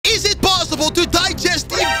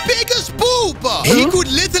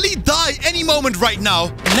right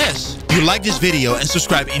now. Unless you like this video and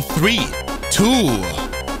subscribe in 3, 2,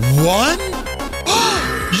 1.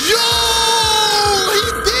 Yo! He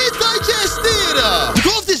did digest it! The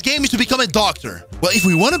goal of this game is to become a doctor. Well, if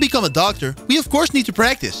we want to become a doctor, we of course need to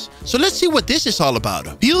practice. So let's see what this is all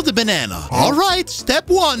about. Peel the banana. All right, step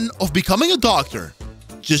 1 of becoming a doctor.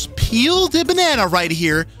 Just peel the banana right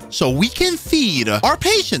here so we can feed our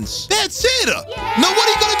patients. That's it. Now what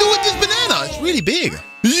are you going to do with this banana? It's really big.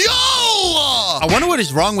 Yo! I wonder what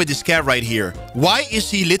is wrong with this cat right here. Why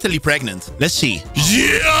is he literally pregnant? Let's see.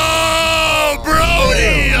 Yo,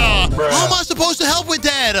 Brody! How am I supposed to help with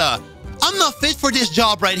that? I'm not fit for this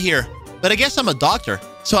job right here. But I guess I'm a doctor.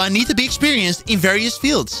 So I need to be experienced in various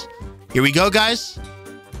fields. Here we go, guys.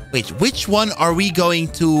 Wait, which one are we going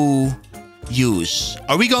to use?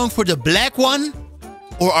 Are we going for the black one?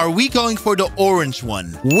 Or are we going for the orange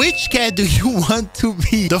one? Which cat do you want to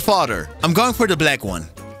be the father? I'm going for the black one.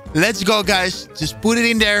 Let's go, guys. Just put it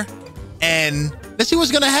in there. And let's see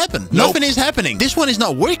what's going to happen. Nope. Nothing is happening. This one is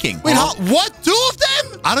not working. Wait, what? 2 of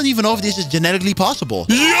them? I don't even know if this is genetically possible.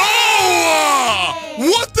 Yo!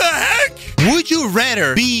 What the heck? Would you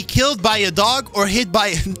rather be killed by a dog or hit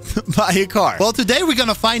by a car? Well, today we're going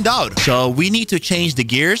to find out. So we need to change the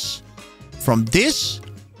gears from this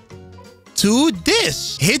to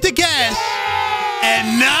this. Hit the gas.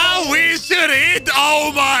 And now we should hit.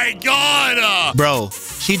 Oh my God. Bro,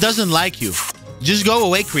 she doesn't like you. Just go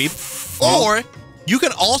away, creep. Or you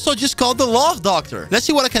can also just call the love doctor. Let's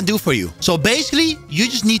see what I can do for you. So basically, you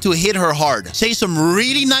just need to hit her hard. Say some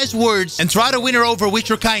really nice words and try to win her over with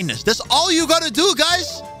your kindness. That's all you gotta do,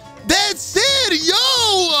 guys. That's it.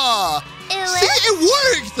 Yo. See, it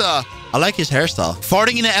worked. I like his hairstyle.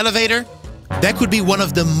 Farting in an elevator. That could be one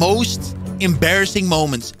of the most embarrassing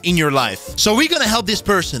moments in your life. So we're gonna help this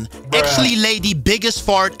person actually lay the biggest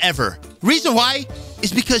fart ever. Reason why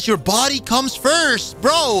is because your body comes first,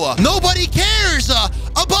 bro. Nobody cares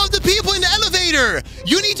about the people in the elevator.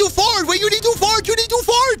 You need to fart. When you need to fart, you need to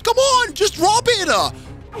fart. Come on, just drop it.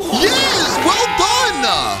 Yes, well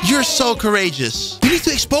done. You're so courageous. You need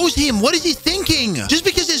to expose him. What is he thinking? Just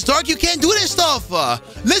because it's dark, you can't do this stuff.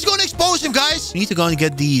 Let's go and expose him, guys. We need to go and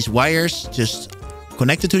get these wires just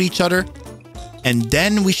connected to each other. And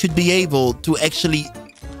then we should be able to actually,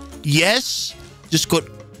 yes, just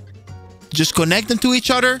connect them to each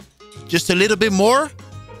other. Just a little bit more.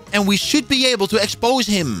 And we should be able to expose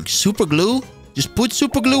him. Super glue. Just put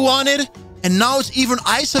super glue on it. And now it's even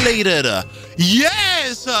isolated.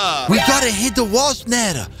 Yes! We gotta hit the wasp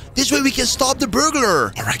net. This way we can stop the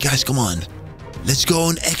burglar. All right, guys, come on. Let's go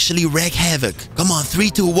and actually wreak havoc. Come on, 3,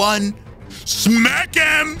 2, 1. Smack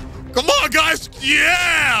him! Come on, guys.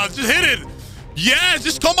 Yeah, just hit it. Yeah,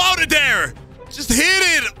 just come out of there. Just hit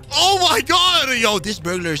it. Oh, my God. Yo, this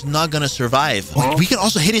burglar is not gonna survive. Wait, we can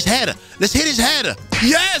also hit his head. Let's hit his head.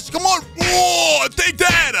 Yes, come on. Whoa, take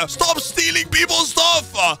that. Stop stealing people's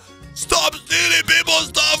stuff. Stop stealing people's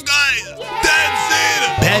stuff, guys. That's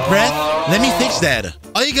it. Bad breath? Let me fix that.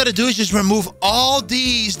 All you gotta do is just remove all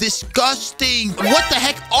these disgusting... What the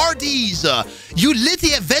heck are these? You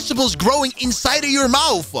literally have vegetables growing inside of your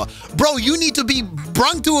mouth. Bro, you need to be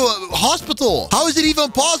brought to a hospital. How is it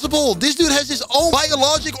even possible? This dude has his own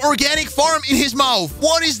biologic organic farm in his mouth.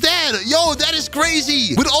 What is that? Yo, that is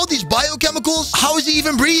crazy. With all these biochemicals, how is he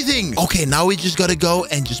even breathing? Okay, now we just gotta go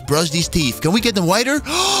and just brush these teeth. Can we get them whiter?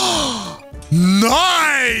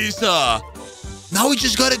 Nice! Now we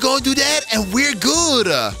just gotta go and do that and we're good.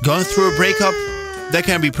 Going through a breakup, that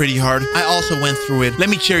can be pretty hard. I also went through it. Let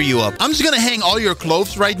me cheer you up. I'm just gonna hang all your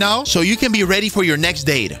clothes right now so you can be ready for your next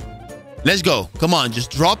date. Let's go. Come on,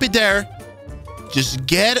 just drop it there. Just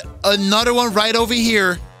get another one right over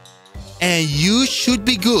here. And you should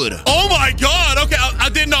be good. Oh my God. Okay, I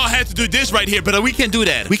didn't know I had to do this right here, but we can do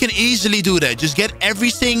that. We can easily do that. Just get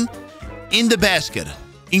everything in the basket,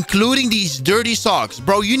 including these dirty socks.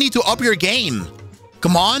 Bro, you need to up your game.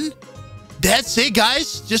 Come on. That's it,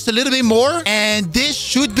 guys. Just a little bit more. And this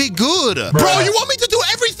should be good. Bro, you want me to do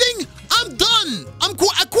everything? I'm done.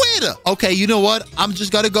 I quit. Okay, you know what? I'm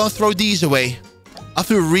just gotta go and throw these away. I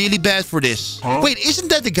feel really bad for this. Wait, isn't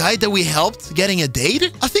that the guy that we helped getting a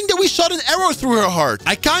date? I think that we shot an arrow through her heart.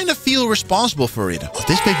 I kind of feel responsible for it. Oh,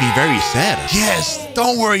 this made me very sad. Yes,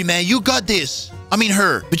 don't worry, man. You got this. I mean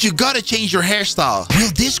her. But you gotta change your hairstyle.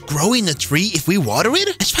 Will this grow in a tree if we water it?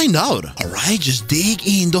 Let's find out. All right, just dig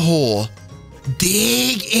in the hole.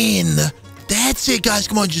 Dig in. That's it, guys.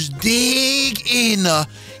 Come on, just dig in.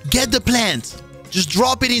 Get the plant. Just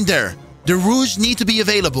drop it in there. The roots need to be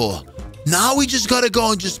available. Now we just gotta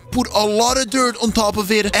go and just put a lot of dirt on top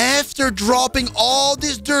of it. After dropping all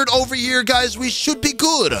this dirt over here, guys, we should be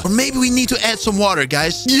good. Or maybe we need to add some water,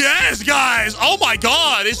 guys. Yes, guys. Oh my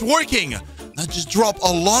God, it's working. Now just drop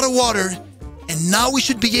a lot of water. And now we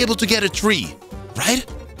should be able to get a tree, right?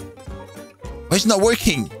 Why is it not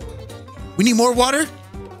working? We need more water?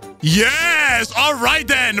 Yes. All right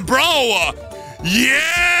then, bro.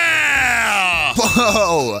 Yeah!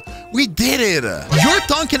 Whoa! We did it! Your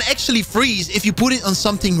tongue can actually freeze if you put it on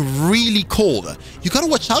something really cold. You gotta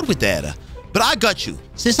watch out with that. But I got you.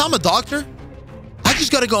 Since I'm a doctor, I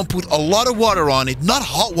just gotta go and put a lot of water on it. Not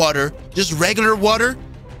hot water, just regular water.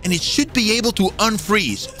 And it should be able to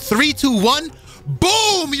unfreeze. 3, 2, 1.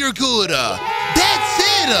 Boom! You're good! That's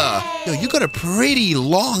it! Yo, you got a pretty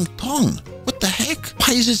long tongue. What the heck?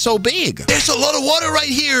 Why is it so big? There's a lot of water right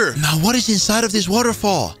here. Now, what is inside of this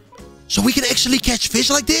waterfall? So we can actually catch fish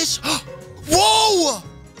like this? Whoa!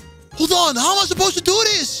 Hold on. How am I supposed to do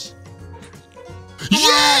this?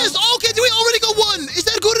 Yes! Okay, we already got one. Is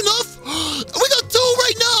that good enough? We got 2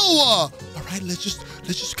 right now. All right, let's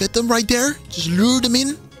just get them right there. Just lure them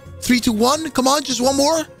in. 3, 2, 1. Come on, just one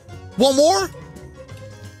more. One more.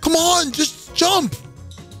 Come on, just jump.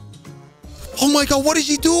 Oh my God, what is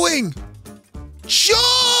he doing?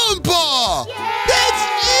 Jump! That's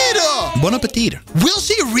it! Bon appetit. Will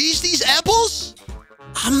she reach these apples?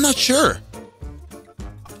 I'm not sure.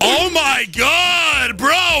 Oh my God,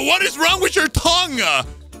 bro! What is wrong with your tongue?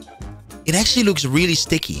 It actually looks really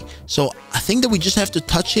sticky. So I think that we just have to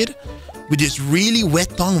touch it with this really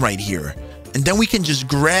wet tongue right here. And then we can just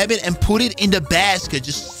grab it and put it in the basket.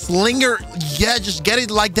 Just sling her. Yeah, just get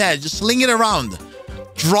it like that. Just sling it around.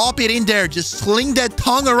 Drop it in there. Just sling that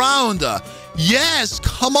tongue around. Yes,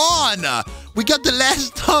 come on. We got the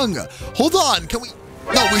last tongue. Hold on. Can we?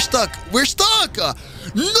 No, we're stuck. We're stuck.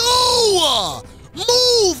 No!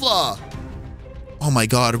 Move! Oh my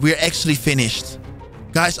God, we're actually finished.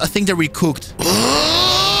 Guys, I think that we cooked.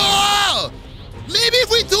 Maybe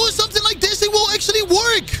if we do something like this, it will actually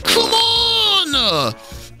work. Come on!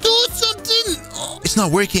 Do something. It's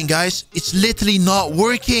not working, guys. It's literally not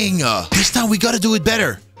working. This time we gotta do it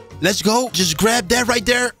better. Let's go. Just grab that right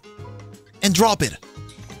there and drop it.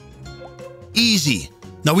 Easy.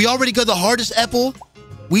 Now we already got the hardest apple.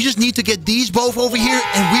 We just need to get these both over here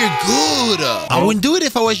and we're good. I wouldn't do it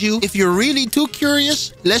if I was you. If you're really too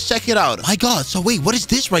curious, let's check it out. My God, so wait, what is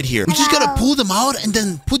this right here? We just gotta pull them out and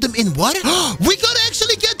then put them in what? We gotta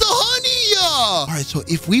actually get the honey. All right, so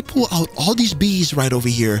if we pull out all these bees right over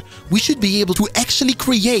here, we should be able to actually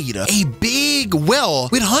create a big well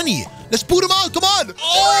with honey. Let's put them out, come on.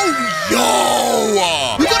 Oh,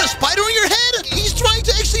 yo. You got a spider on your head? He's trying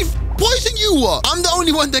to actually poison you. I'm the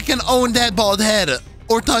only one that can own that bald head.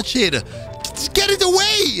 Or touch it. Just get it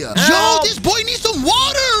away. Yo, this boy needs some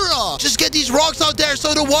water. Just get these rocks out there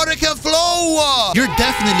so the water can flow. You're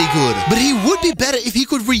definitely good. But he would be better if he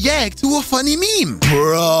could react to a funny meme.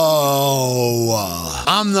 Bro,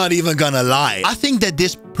 I'm not even gonna lie. I think that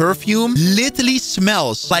this perfume literally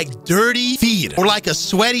smells like dirty feet or like a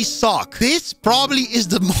sweaty sock. This probably is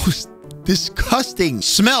the most disgusting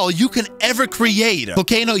smell you can ever create.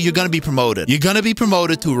 Volcano, you're gonna be promoted. You're gonna be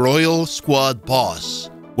promoted to Royal Squad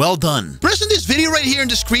Boss. Well done. Press on this video right here on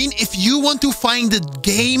the screen if you want to find the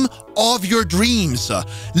game of your dreams.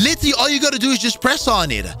 Literally, all you gotta do is just press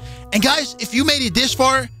on it. And guys, if you made it this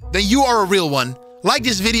far, then you are a real one. Like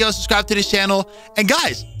this video, subscribe to this channel. And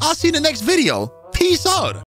guys, I'll see you in the next video. Peace out.